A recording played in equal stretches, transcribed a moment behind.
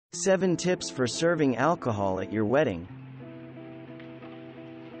7 Tips for Serving Alcohol at Your Wedding.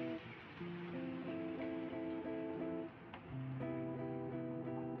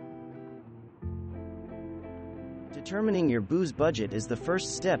 Determining your booze budget is the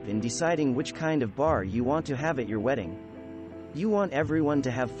first step in deciding which kind of bar you want to have at your wedding. You want everyone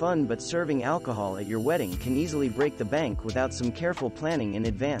to have fun, but serving alcohol at your wedding can easily break the bank without some careful planning in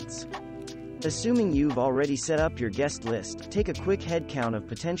advance. Assuming you've already set up your guest list, take a quick head count of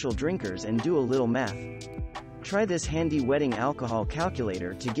potential drinkers and do a little math. Try this handy wedding alcohol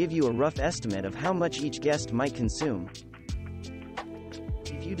calculator to give you a rough estimate of how much each guest might consume.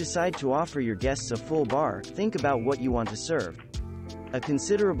 If you decide to offer your guests a full bar, think about what you want to serve. A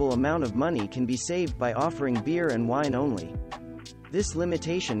considerable amount of money can be saved by offering beer and wine only. This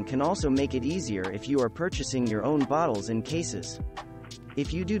limitation can also make it easier if you are purchasing your own bottles and cases.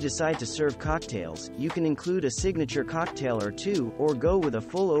 If you do decide to serve cocktails, you can include a signature cocktail or two, or go with a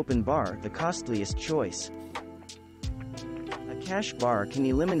full open bar, the costliest choice. A cash bar can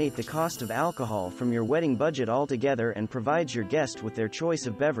eliminate the cost of alcohol from your wedding budget altogether and provides your guest with their choice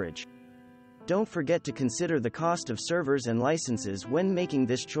of beverage. Don't forget to consider the cost of servers and licenses when making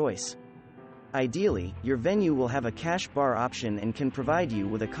this choice. Ideally, your venue will have a cash bar option and can provide you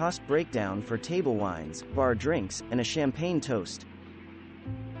with a cost breakdown for table wines, bar drinks, and a champagne toast.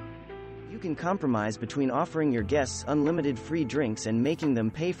 You can compromise between offering your guests unlimited free drinks and making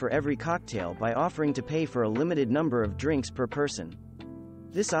them pay for every cocktail by offering to pay for a limited number of drinks per person.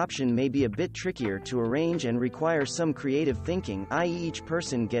 This option may be a bit trickier to arrange and require some creative thinking, i.e. each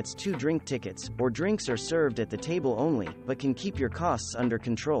person gets 2 drink tickets, or drinks are served at the table only, but can keep your costs under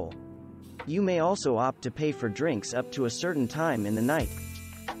control. You may also opt to pay for drinks up to a certain time in the night.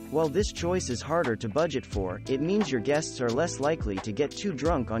 While this choice is harder to budget for, it means your guests are less likely to get too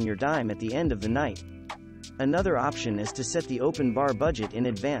drunk on your dime at the end of the night. Another option is to set the open bar budget in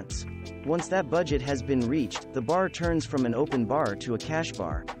advance. Once that budget has been reached, the bar turns from an open bar to a cash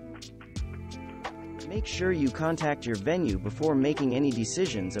bar. Make sure you contact your venue before making any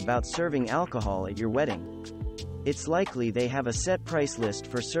decisions about serving alcohol at your wedding. It's likely they have a set price list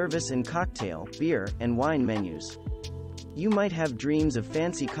for service and cocktail, beer, and wine menus. You might have dreams of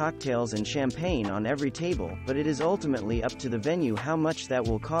fancy cocktails and champagne on every table, but it is ultimately up to the venue how much that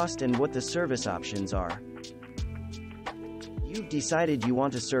will cost and what the service options are. You've decided you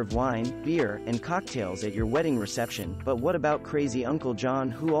want to serve wine, beer, and cocktails at your wedding reception, but what about crazy Uncle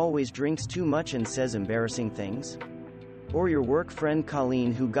John who always drinks too much and says embarrassing things? Or your work friend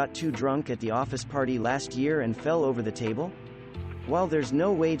Colleen who got too drunk at the office party last year and fell over the table? While there's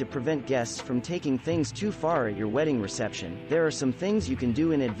no way to prevent guests from taking things too far at your wedding reception, there are some things you can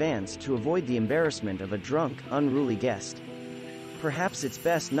do in advance to avoid the embarrassment of a drunk, unruly guest. Perhaps it's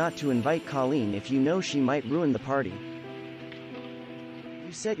best not to invite Colleen if you know she might ruin the party.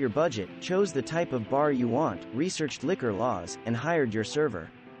 You set your budget, chose the type of bar you want, researched liquor laws, and hired your server.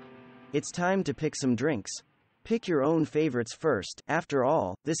 It's time to pick some drinks. Pick your own favorites first, after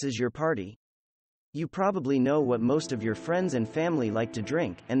all, this is your party. You probably know what most of your friends and family like to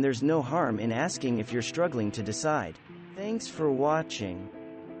drink, and there's no harm in asking if you're struggling to decide. Thanks for watching.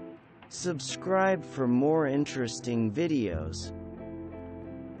 Subscribe for more interesting videos.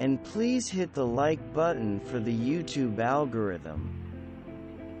 And please hit the like button for the YouTube algorithm.